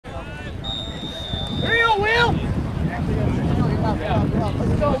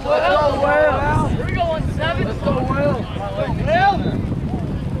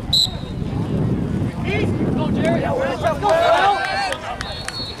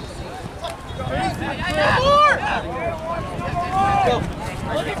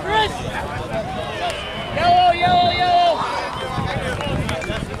Look at Chris! Yellow, yellow, yellow!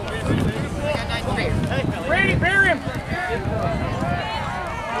 Brady, bear him!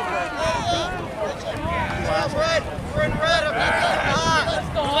 Red, we're in red. Let's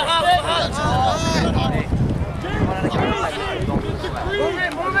go, move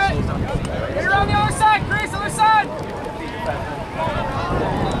it, move it! Get around the other side, Chris, other side!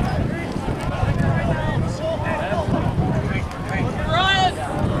 Ryan!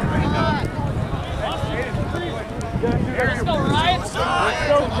 Let's go, Ryan! Let's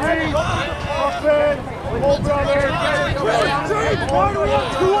go, Green! Up in! Hold, brother! Green!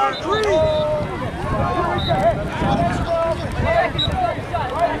 2 on 3!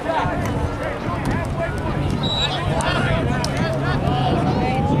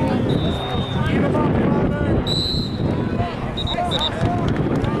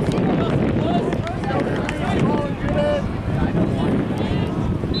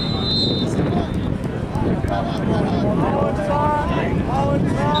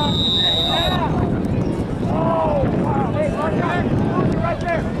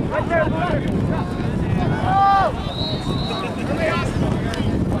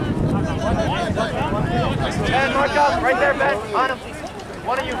 Ben, mark up, right there, Ben, on him.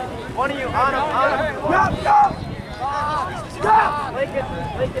 One of you, on him, Stop, stop! Stop! Lincoln,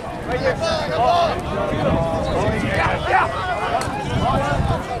 right here. Yeah.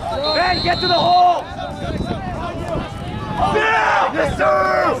 Ben, get to the hole! Yeah! Yes,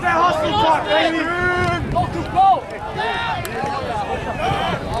 sir! It's that hustle clock, baby! Go!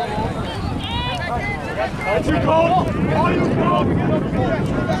 That's your goal! All you go!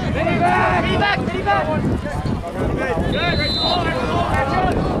 Mini back! Good, right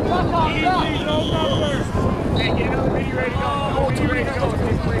ball, easy, no numbers! Hey, get another mini ready to go.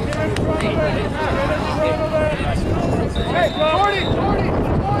 Hey, Jordy!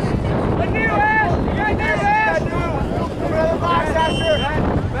 The new ass! You got new ass! Over the box, Asher!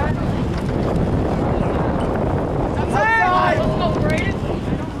 Outside! Let's go, Braden!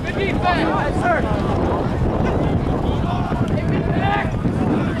 Good defense! Yes, sir! Hey, get back!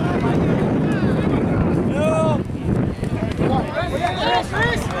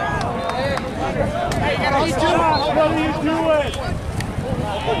 Chris! Hey, you gotta What are you doing?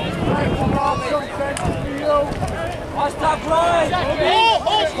 Watch that play!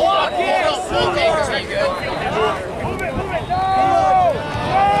 Oh, block it! Move it!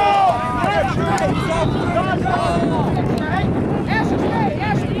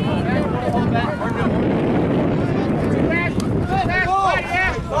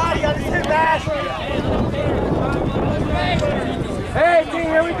 Hey, D,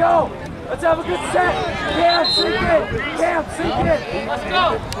 here we go. Let's have a good set. Cam, sink it. Let's go!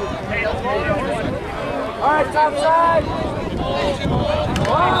 All right, top side.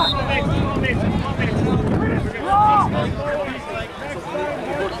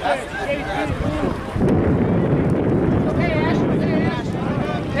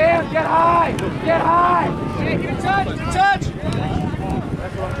 Cam, get high. Hey, get a touch!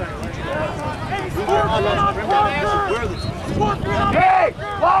 Hey!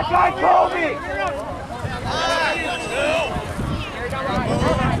 Black guy told me.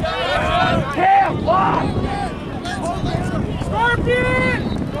 Cam, block. Scorpion!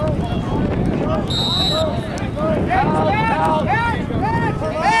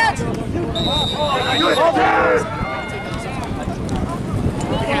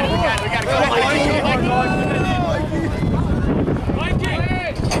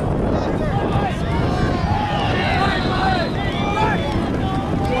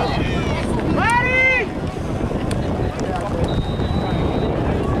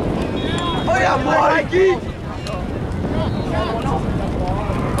 Mikey!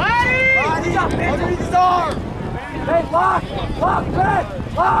 Underneath his arm! Hey, lock! Ben!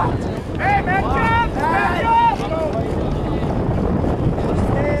 Lock! Hey, man, jump!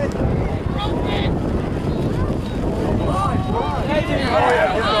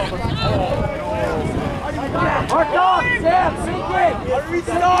 Mark off! Sam, sink it! Underneath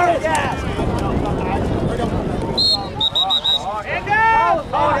his arm! Yes! And down!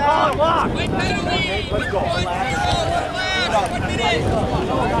 Lock! Let's go.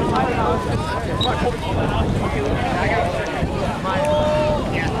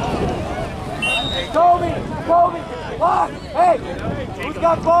 Kobe! Lock! Hey! Who's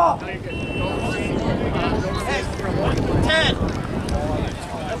got ball? 10.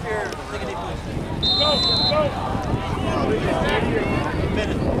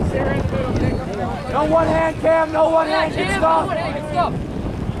 No one hand, Cam, no one hand, good stuff.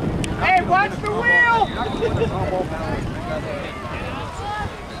 Hey, watch the wheel!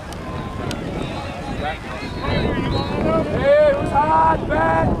 Hey, who's hot,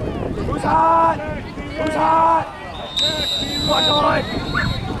 Ben? Who's hot? Who's hot? Come on, Colin.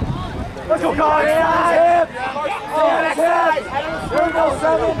 Let's go, Colin. Stay on his hip. Stay on his hip. Here we go,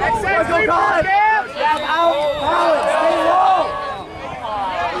 7. Let's go, Colin. Jab out. Colin, stay low.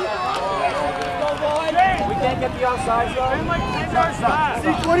 We can't get the outside zone.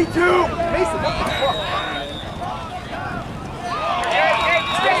 C22. Mason, what the fuck? Hey,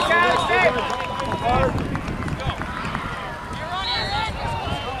 stay, Tyler, stay.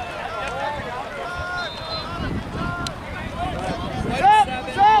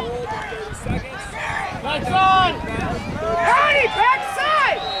 Lights on! Howdy,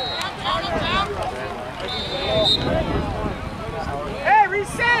 backside! Hey,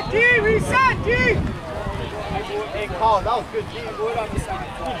 reset, D! Reset, D! Hey, Colin, that was good. G, go on the side.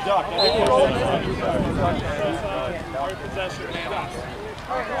 Good duck. Possession,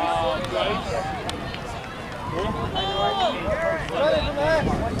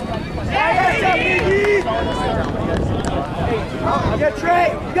 You got Trey!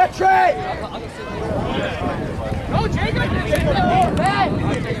 You got Trey! Go, Jacob! Ben!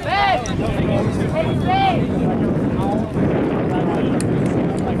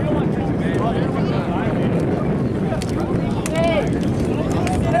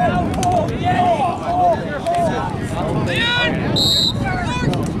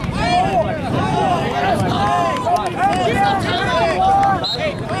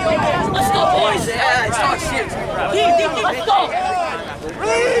 Let's go, boys! Yeah, it's not shit. Let's go!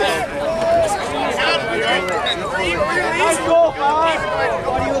 Nice goal, guys!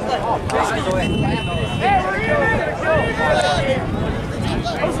 Hey, we're even!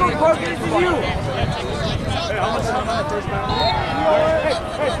 Let's go, Park. This is you!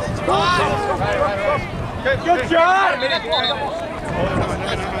 Good job!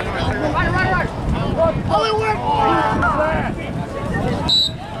 Right. Only work!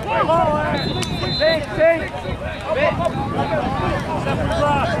 Think!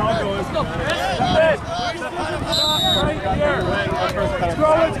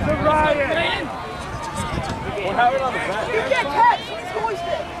 Throw it to Ryan! We'll have it on the back. You can't catch! He's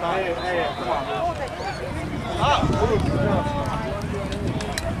hoisted! Hey, come on.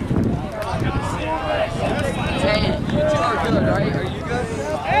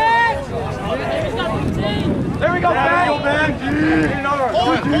 There we go, Ben! Get another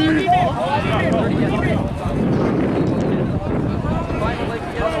one.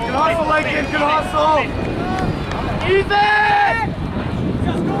 Good hustle, Lincoln. Good hustle. Ethan!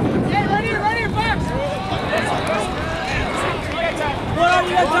 Hey, ready, box!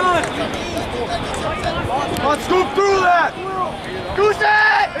 Let's scoop through that! Goose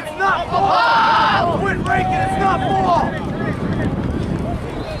it! It's not ball! Quit breaking, it's not ball!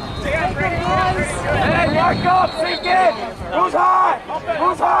 Hey, mark up, sink in! Who's hot?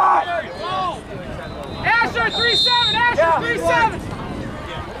 Who's hot? Asher, 3-7! Asher, 3-7!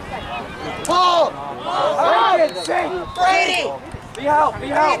 Paul! Lincoln, sink! Brady! Be help, be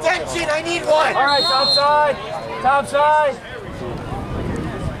Pay help! attention, I need one! Alright, topside! Topside!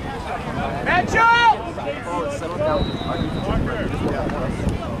 Mitchell!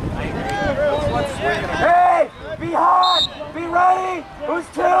 Hey! Be hot! Be ready! Who's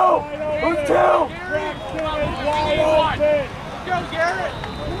two? Who's two? Go, Garrett!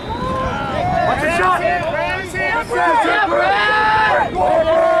 What's the shot?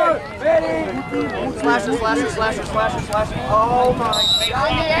 Slasher. Oh my God.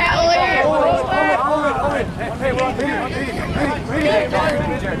 On the alley! Hey, we're on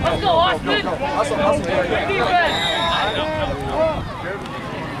Let's go, Austin! Defense!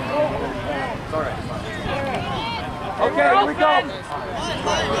 Okay, here we go.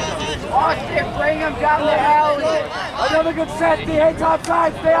 Austin, bring him down the alley! Another good set. Hey, top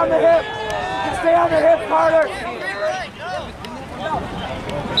side. Stay on the hip. Stay on the hip, Carter.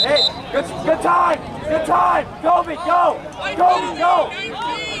 Hey, good time. Good time. Kobe, go. Kobe, go.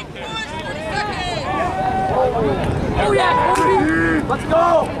 Oh, yeah, Kobe. Let's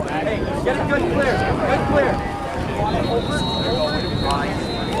go. Hey, get a good clear. Good clear.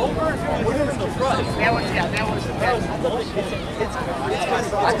 That was the best.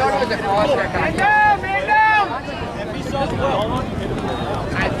 I thought it was a cross-check. Man down!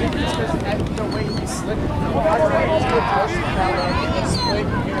 I think it's because that's the way he slipped.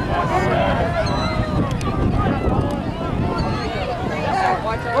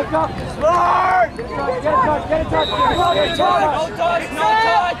 Look up. Smart. Get a touch. Get a touch. No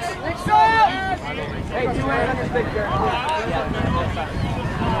touch! Hey, 2 hands on this big girl.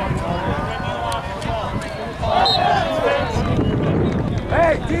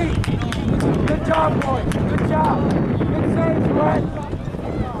 Hey, D. Good job. job, boys. Good job. Good save, Brett.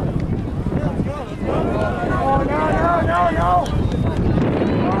 Oh, no.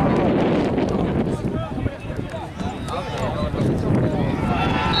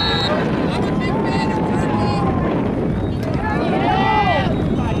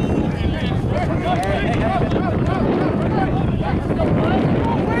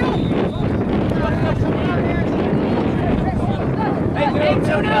 Hey,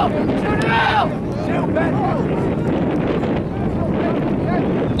 2-0! Shoot, Ben!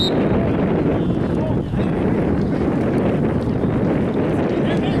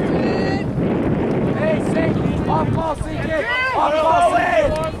 Hey, safety! Off ball, CJ! Off ball, CJ!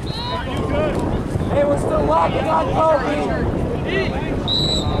 Hey, we're still locking on Kobe!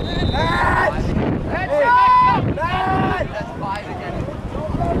 Matt! Matt! That's 5 again.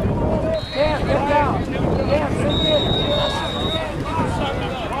 Cam, get down! Cam, sink in!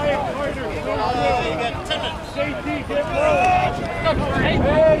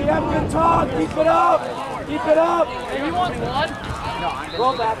 Hey, you have good talk. Keep it up. Keep it up. Hey, he wants one.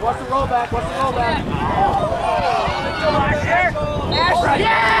 Roll back. What's the roll back? Asher!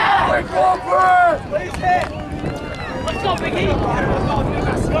 Yeah! Quick over! Let's go, Big E!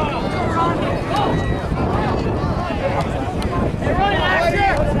 You're running,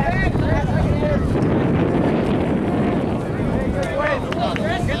 Asher!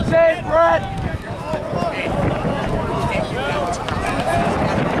 Good save, Brett.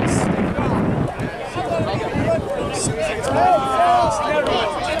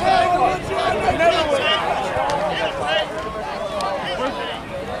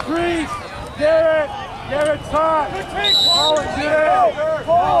 Grease, Garrett's hot. Colin, get it.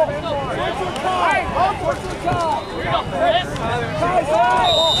 Pull. Hey, what's the job? Here we go, Chris.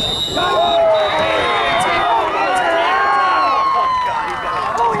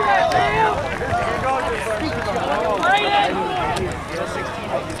 Oh, yeah, man.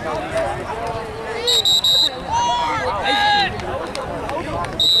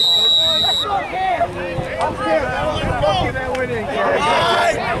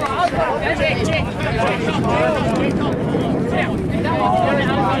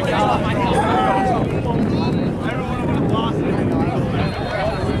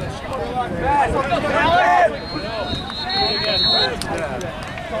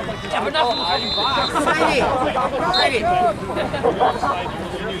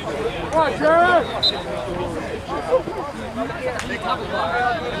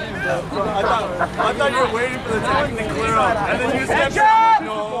 I thought you were waiting for the tackle to clear up, and then you stepped out.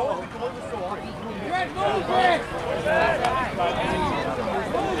 No.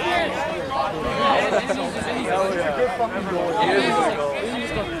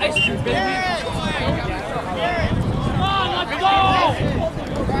 Ice cream, baby. Come on, let's go!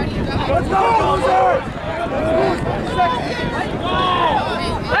 Let's go, loser!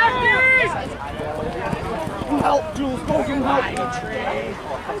 Lefties! Help, Jules, go get help.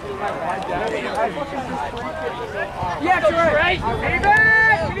 Yeah, Trey. Hey,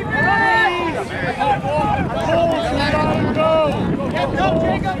 back! Get back! Jules, you gotta go! Get up,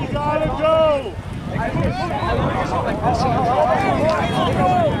 Jacob! You gotta go!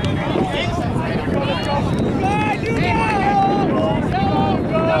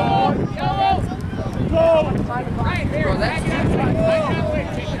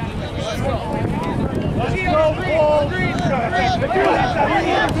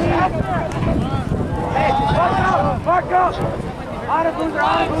 Mark up! On it, loser,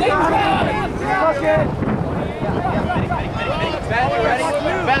 on it, loser, on it! Look it! Ben, you ready?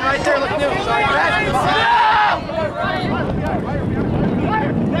 Ben, right there, look new. Sorry, Ben. Right there.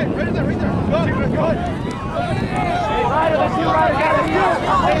 Go. Hey, Ryder, let's do Ryder.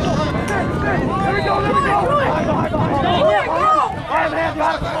 Let me go. All right, man,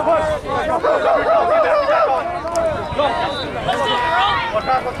 got it. Push. Go. Let's do it, bro!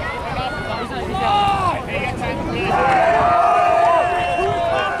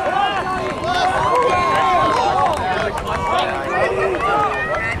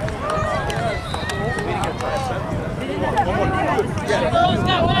 Let's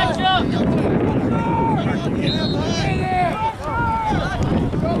go, match up!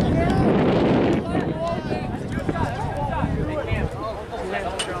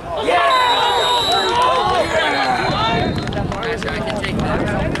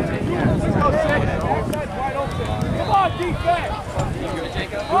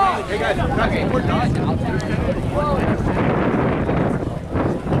 Hey guys, okay, we're done.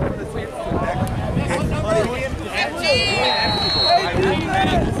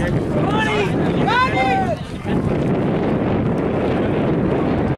 Hey,